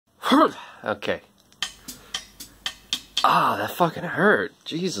Okay. Ah, that fucking hurt.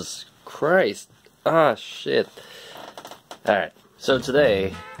 Jesus Christ. Ah, shit. Alright, so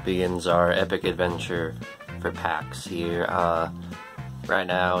today begins our epic adventure for PAX here. Right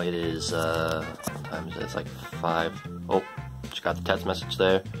now it is, what time is it? It's like 5. Oh, just got the text message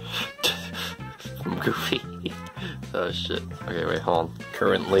there. From Goofy. Oh shit. Okay, wait, hold on.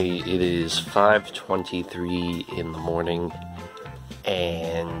 Currently it is 5:23 in the morning.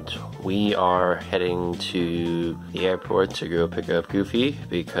 And we are heading to the airport to go pick up Goofy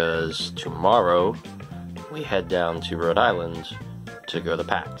because tomorrow we head down to Rhode Island to go to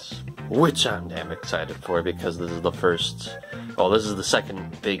PAX, which I'm damn excited for because this is the first, well, this is the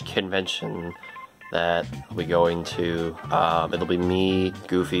second big convention that we're going to. It'll be me,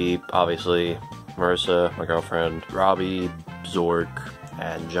 Goofy, obviously, Marissa, my girlfriend, Robbie, Zork,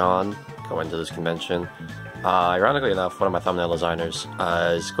 and John going to this convention. Ironically enough, one of my thumbnail designers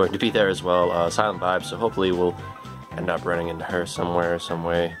is going to be there as well, Silent Vibe, so hopefully we'll end up running into her somewhere, some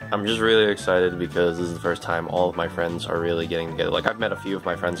way. I'm just really excited because this is the first time all of my friends are really getting together. Like, I've met a few of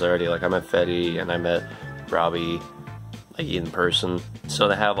my friends already, like I met Fetty and I met Robbie, like, in person. So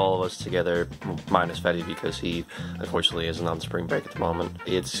to have all of us together, minus Fetty because he unfortunately isn't on spring break at the moment.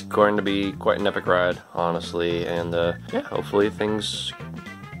 It's going to be quite an epic ride, honestly, and yeah, hopefully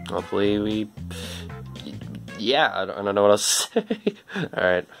yeah, I don't know what else to say.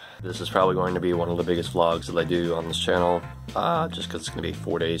 Alright, this is probably going to be one of the biggest vlogs that I do on this channel, just because it's going to be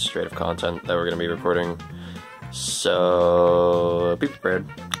 4 days straight of content that we're going to be recording. So, be prepared.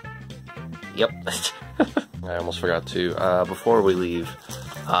 Yep. I almost forgot to, before we leave,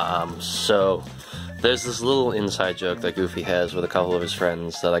 so, there's this little inside joke that Goofy has with a couple of his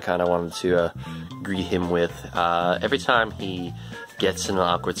friends that I kind of wanted to greet him with. Every time he gets in an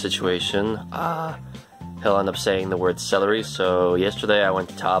awkward situation, he'll end up saying the word celery. So yesterday I went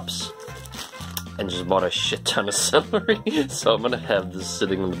to Tops and just bought a shit ton of celery. So I'm gonna have this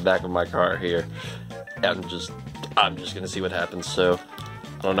sitting in the back of my car here, and I'm just gonna see what happens. So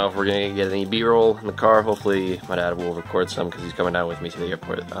I don't know if we're gonna get any B-roll in the car. Hopefully my dad will record some because he's coming down with me to the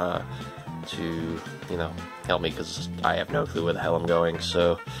airport to, you know, help me because I have no clue where the hell I'm going.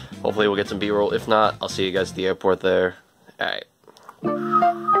 So hopefully we'll get some B-roll. If not, I'll see you guys at the airport there. Alright.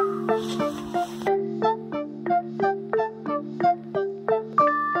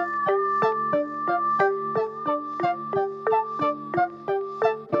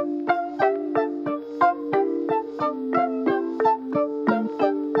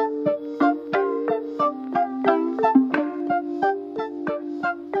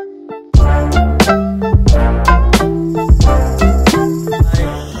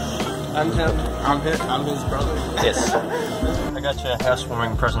 I'm his brother. Yes. I got you a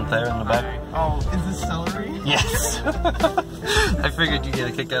housewarming present there in the back. Oh, is this celery? Yes. I figured you'd get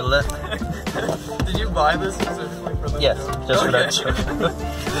a kick out of that. Did you buy this specifically for this? Yes, just for that joke.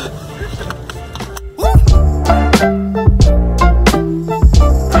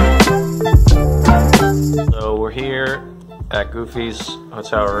 So we're here at Goofy's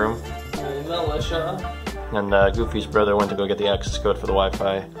hotel room. Militia. And Goofy's brother went to go get the access code for the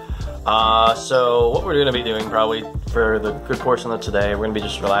Wi-Fi. So what we're gonna be doing probably for the good portion of today, we're gonna be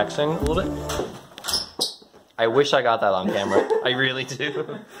just relaxing a little bit. I wish I got that on camera. I really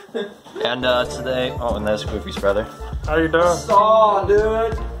do. And today, oh, and there's Goofy's brother. How you doing? Saw,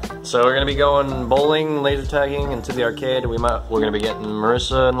 dude. So we're gonna be going bowling, laser tagging, and to the arcade. We're gonna be getting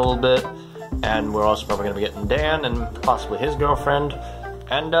Marissa in a little bit, and we're also probably gonna be getting Dan and possibly his girlfriend.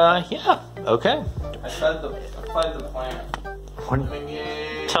 And yeah, okay. I fed the plant.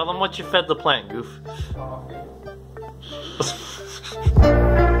 Tell them what you fed the plant, Goof.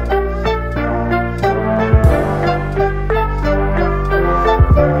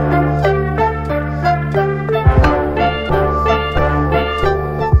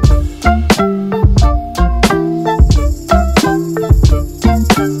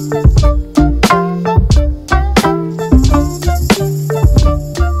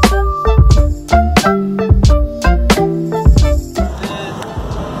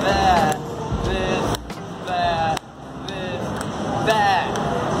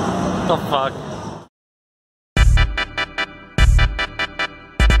 What the fuck?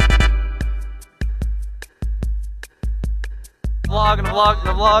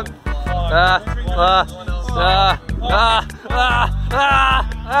 Vlog.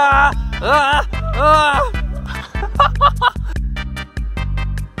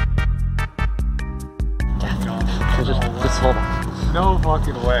 Just hold on. No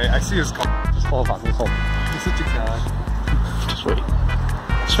fucking way. I see his car. Just hold on. You're such a guy. Just wait.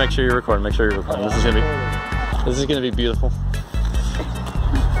 Just make sure you're recording. This is gonna be beautiful.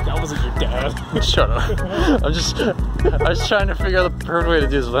 wasn't your dad. Shut up. I was trying to figure out the perfect way to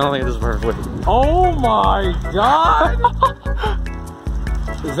do this, but I don't think this is the perfect way. Oh my god!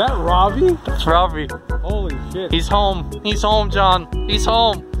 Is that Robbie? It's Robbie. Holy shit. He's home. He's home, John. He's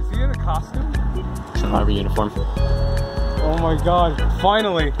home. Is he in a costume? It's an Robbie uniform. Oh my god.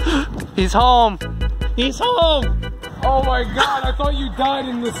 Finally. He's home. He's home. Oh my god, I thought you died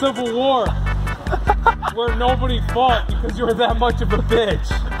in the Civil War. Where nobody fought because you were that much of a bitch.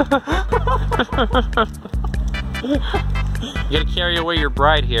 You gotta carry away your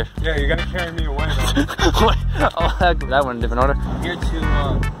bride here. Yeah, you gotta carry me away though. Oh, that went in a different order. Here to,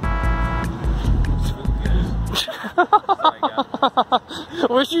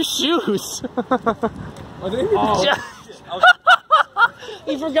 Where's your shoes? Are they even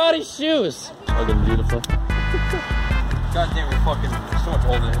He forgot his shoes. Fucking beautiful. God damn, you're fucking so much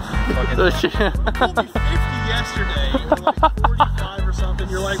older. Fucking told me 50 yesterday. You were like 45 or something.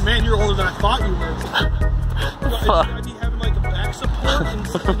 You're like, man, you're older than I thought you were. Should I be having like a back support and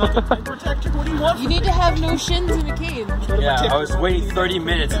like a head protector? What do you want? You need to have no shins in a cave. Yeah, I was waiting 30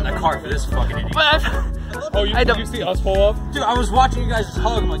 minutes in the car for this fucking idiot. Oh, did you see us pull up? Dude, I was watching you guys just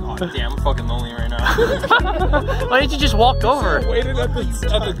hug. I'm like, oh damn, I'm fucking lonely right now. Why didn't you just walk over? I waited at the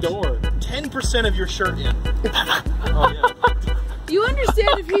door. 10% of your shirt in. Oh yeah. You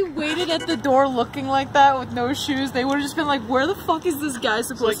understand if he waited at the door looking like that with no shoes, they would have just been like, where the fuck is this guy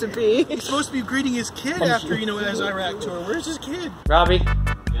supposed to be? He's supposed to be greeting his kid after, you know, his Iraq tour. Where's his kid? Robbie,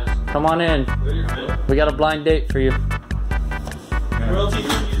 come on in. We got a blind date for you. Royalty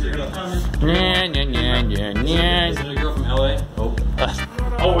music. Yeah. Is it a girl from LA? Oh.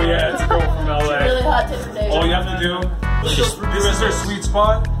 Oh yeah, it's a girl from LA. Really hot tip today. All you have to do is their sweet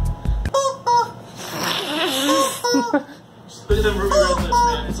spot. Just put them ruby red lips,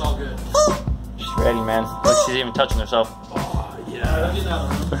 man. It's all good. She's ready, man. Look, she's even touching herself. Oh yeah, I'm getting out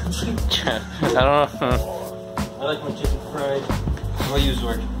of the room. I don't know. I like my chicken fried. What do you use,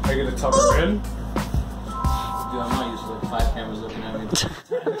 work? Are you gonna tuck her in? Dude, I'm not used to like 5 cameras looking at me.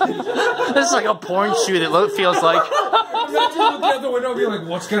 This is like a porn shoot. It feels like. Imagine looking out the window and be like,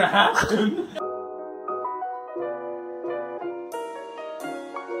 what's gonna happen?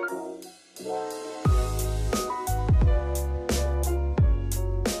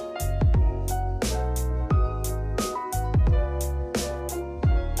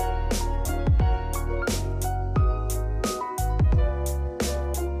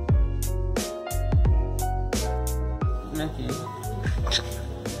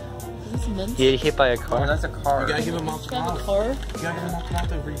 You get hit by a car. That's a car. You gotta give him mouth to mouth. You gotta give him mouth to mouth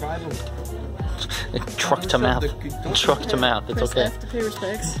to revive him. Truck to mouth. Truck to mouth. It's Chris, I okay. have to pay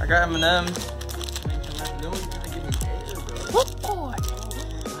respects. I got M&M's.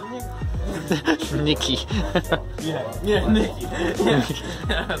 Nikki. Yeah, Nikki.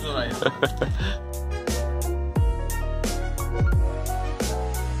 Yeah, that's what I am.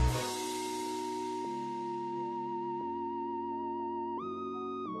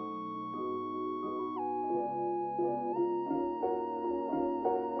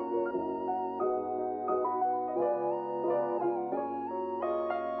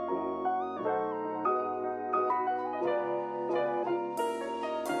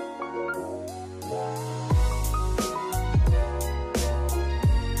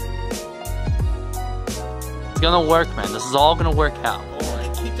 It's gonna work, man. This is all gonna work out.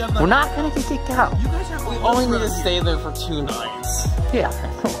 We're not gonna get kicked out. You guys have We only need to stay there for 2 nights. Yeah.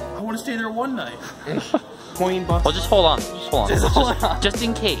 I want to stay there one night. Coin bucks. Well, just hold on. Just hold on. Just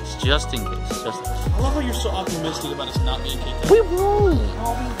in case. Just in case. I love how you're so optimistic about us not being kicked out. We won't.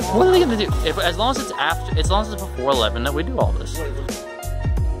 What are they gonna do? As long as it's after, as long as it's before 11, that we do all this.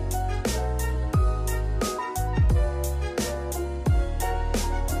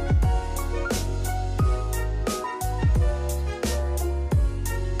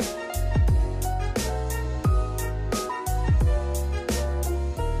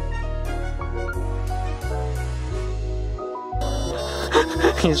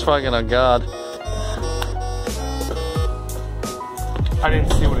 He's fucking a god. I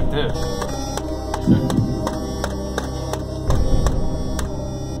didn't see what it did.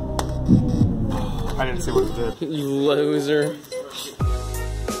 I didn't see what it did. You loser.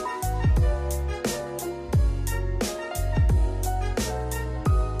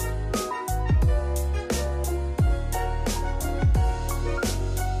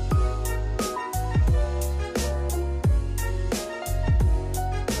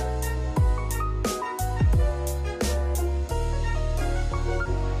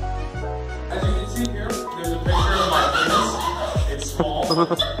 As you can see here, there's a picture of my penis. It's small.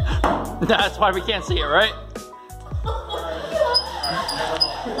 That's why we can't see it, right?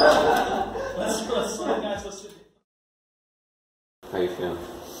 How you feeling?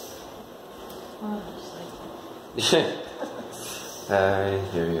 I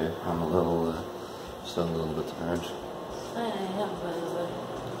hear you. I'm a little, still a little bit tired.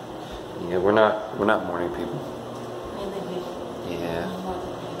 Yeah, we're not morning people. Yeah.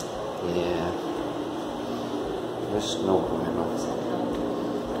 Yeah. There's no bueno.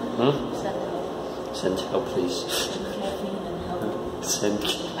 Send help, please.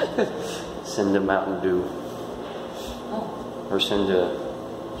 Send a Mountain Dew. Or send a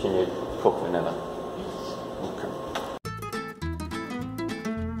ginger Coke vanilla. Okay.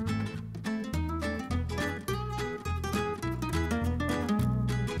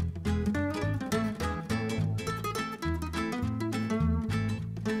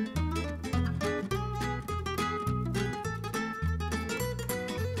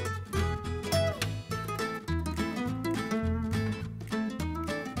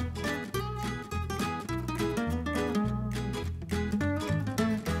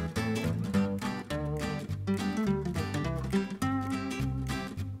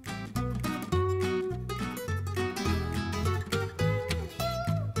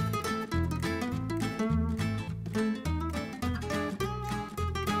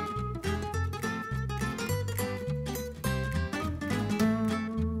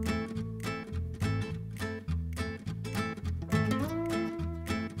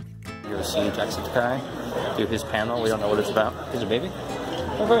 You ever seen Jacksepticeye do his panel? We don't know what it's about. Is it a baby?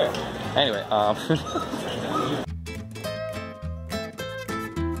 Okay. Anyway,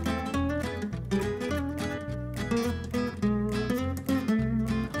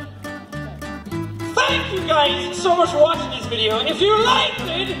 Thank you guys so much for watching this video. If you liked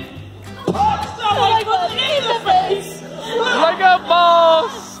it, punch that like button in the face. like a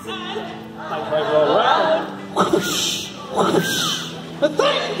boss! Whoosh, whoosh. But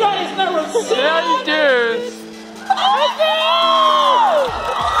thank you guys, that was so Yeah, you do.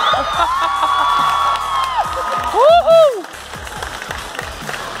 Woohoo!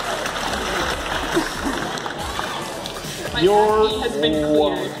 Your has been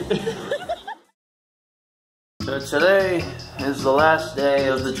cleared. So today is the last day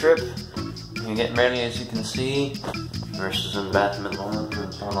of the trip. You're getting ready, as you can see. Versus in the bathroom at the moment.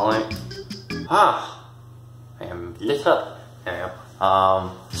 On the light. Ah! I am lit up. There we go.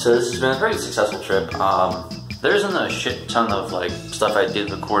 So this has been a pretty successful trip. There isn't a shit ton of like stuff I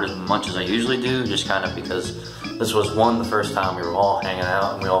did record as much as I usually do, just kind of because this was the first time we were all hanging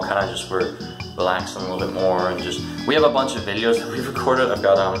out and we all kind of just were relaxing a little bit more and just, we have a bunch of videos that we've recorded. I've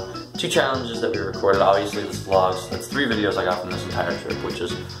got 2 challenges that we recorded, obviously this vlogs, that's 3 videos I got from this entire trip, which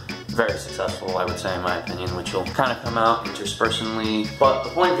is very successful, I would say, in my opinion, which will kind of come out interspersonally. But the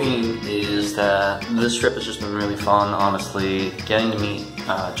point being is that this trip has just been really fun, honestly. Getting to meet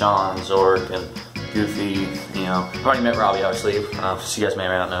John, Zork, and Goofy, you know. I've already met Robbie, obviously, so you guys may or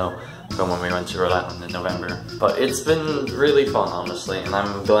may not know from when we went to Rhode Island in November. But it's been really fun, honestly, and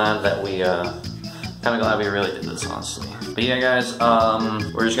I'm glad that we, kind of glad we really did this, honestly. But yeah, guys,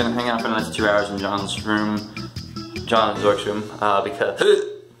 we're just gonna hang out for the next 2 hours in John's room, John and Zork's room, because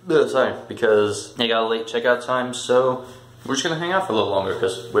they got a late checkout time, so we're just gonna hang out for a little longer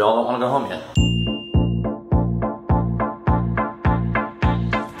because we all don't want to go home yet.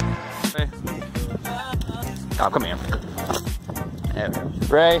 Hey. Oh, come here. There we go.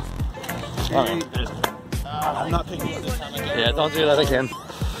 Ray. I'm not picking up this time again. Yeah, don't do that again.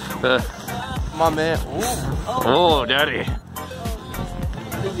 My man. Oh, daddy.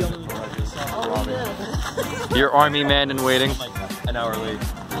 Your army man in waiting. An hour late.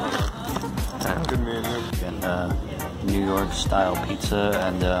 Good man. And New York style pizza,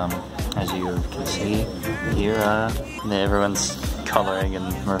 and as you can see here, everyone's coloring,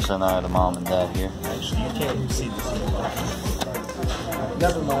 and Marissa and I are the mom and dad here. Actually, you can't even see this.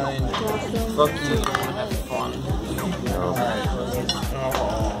 Never mind. Fuck you. Have fun.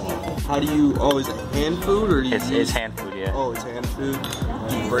 How do you? Oh, is it hand food or do you? It's hand food, yeah. Oh, it's hand food.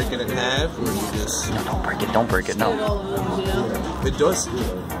 Do you break it in half or do you just? No, don't break it. Don't break it. No. It does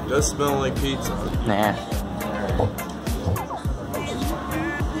smell like pizza. Nah.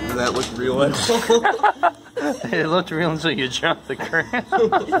 Does that look real? It looked real until you jumped the ground.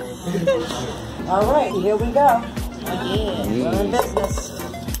 All right, here we go. We're in business.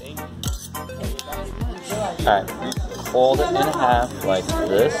 Alright, fold it in half like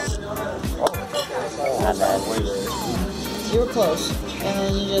this. And then You were close. And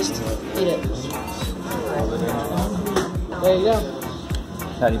then you just eat it. There you go.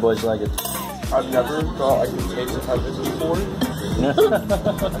 how do you boys like it? I've never thought I could taste it like this before. Until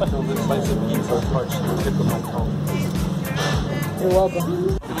this slice of pizza touched the tip of my tongue. You're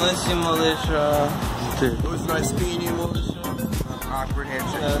welcome. It's Bless you, militia. It was nice meeting you, militia. Awkward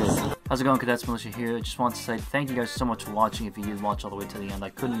handshake. How's it going, Cadets Militia here? I just want to say thank you guys so much for watching. If you did watch all the way to the end, I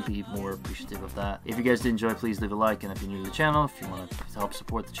couldn't be more appreciative of that. If you guys did enjoy, please leave a like, and if you're new to the channel, if you want to help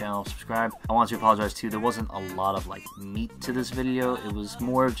support the channel, subscribe. I want to apologize too, there wasn't a lot of like meat to this video. It was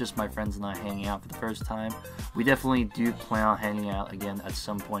more of just my friends and I hanging out for the first time. We definitely do plan on hanging out again at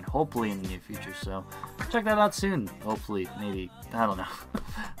some point, hopefully in the near future, so check that out soon. Hopefully, maybe, I don't know.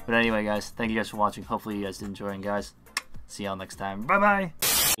 But anyway guys, thank you guys for watching. Hopefully you guys did enjoy, and guys, see y'all next time. Bye bye.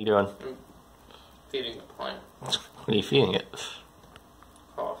 What are you doing? Feeding the plant. What are you feeding it?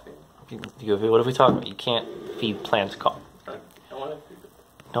 Coffee. What are we talking about? You can't feed plants coffee. I want to feed it.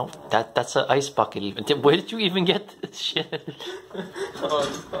 No, that's an ice bucket even. Where did you even get this shit? Oh,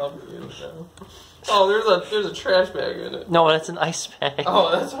 it's coffee in it. Oh, there's a trash bag in it. No, that's an ice bag.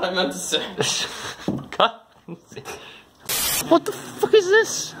 Oh, that's what I meant to say. Cut. What the fuck is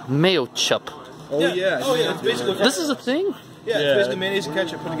this? Mayo chup. Oh yeah. Oh yeah. It's basically This is a thing? yeah. It's basically mayonnaise and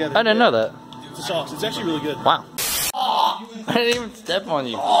ketchup put together. I didn't know that. It's a sauce. It's actually really good. Wow. I didn't even step on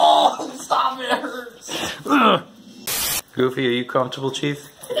you. Oh, stop it! It hurts. Goofy, are you comfortable, Chief?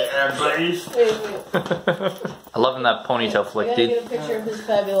 Yeah, please. Wait. I'm loving that ponytail flick, I gotta dude. get a picture of his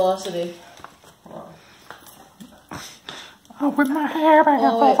fabulosity. Oh, with my hair back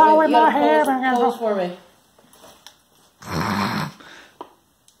and forth. Oh, wait, you gotta pose for me.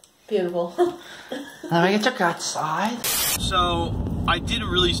 Beautiful. Let me get your guts side. So I did a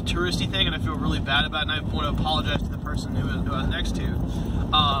really touristy thing, and I feel really bad about it. And I want to apologize to the person who I was next to.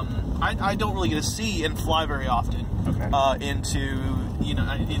 I don't really get to see and fly very often. Okay. Into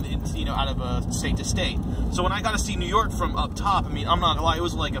out of state to state. So when I got to see New York from up top, I mean, I'm not gonna lie, it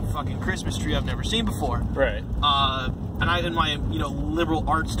was like a fucking Christmas tree I've never seen before. Right. And my liberal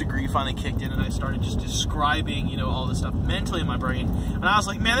arts degree finally kicked in, and I started just describing all this stuff mentally in my brain. And I was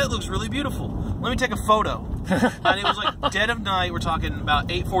like, man, that looks really beautiful. Let me take a photo. And it was like dead of night. We're talking about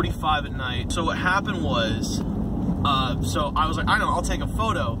 8:45 at night. So what happened was, so I was like, I know, I'll take a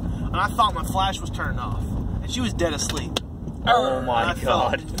photo. And I thought my flash was turned off, and she was dead asleep. Oh my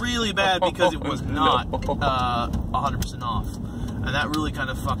God. I felt really bad because it was not 100% off. And that really kind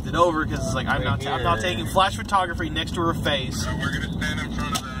of fucked it over, because it's like I'm not taking flash photography next to her face. So we're gonna stand in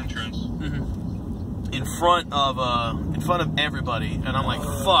front of the entrance. In front of everybody, and I'm like,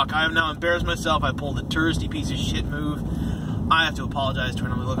 fuck! I have now embarrassed myself. I pulled a touristy piece of shit move. I have to apologize to her.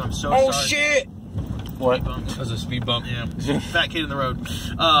 And I'm like, look, I'm so sorry. Oh shit! What? That was a speed bump. Yeah, fat kid in the road.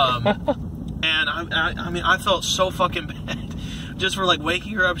 And I mean, I felt so fucking bad. Just for like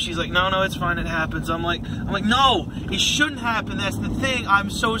waking her up. She's like, no, it's fine, it happens. I'm like, no, it shouldn't happen. That's the thing. I'm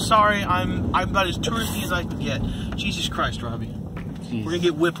so sorry. I'm about as touristy as I can get. Jesus Christ, Robbie. Jeez. We're gonna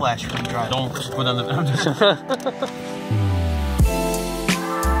get whiplash when we drive. Don't put on the.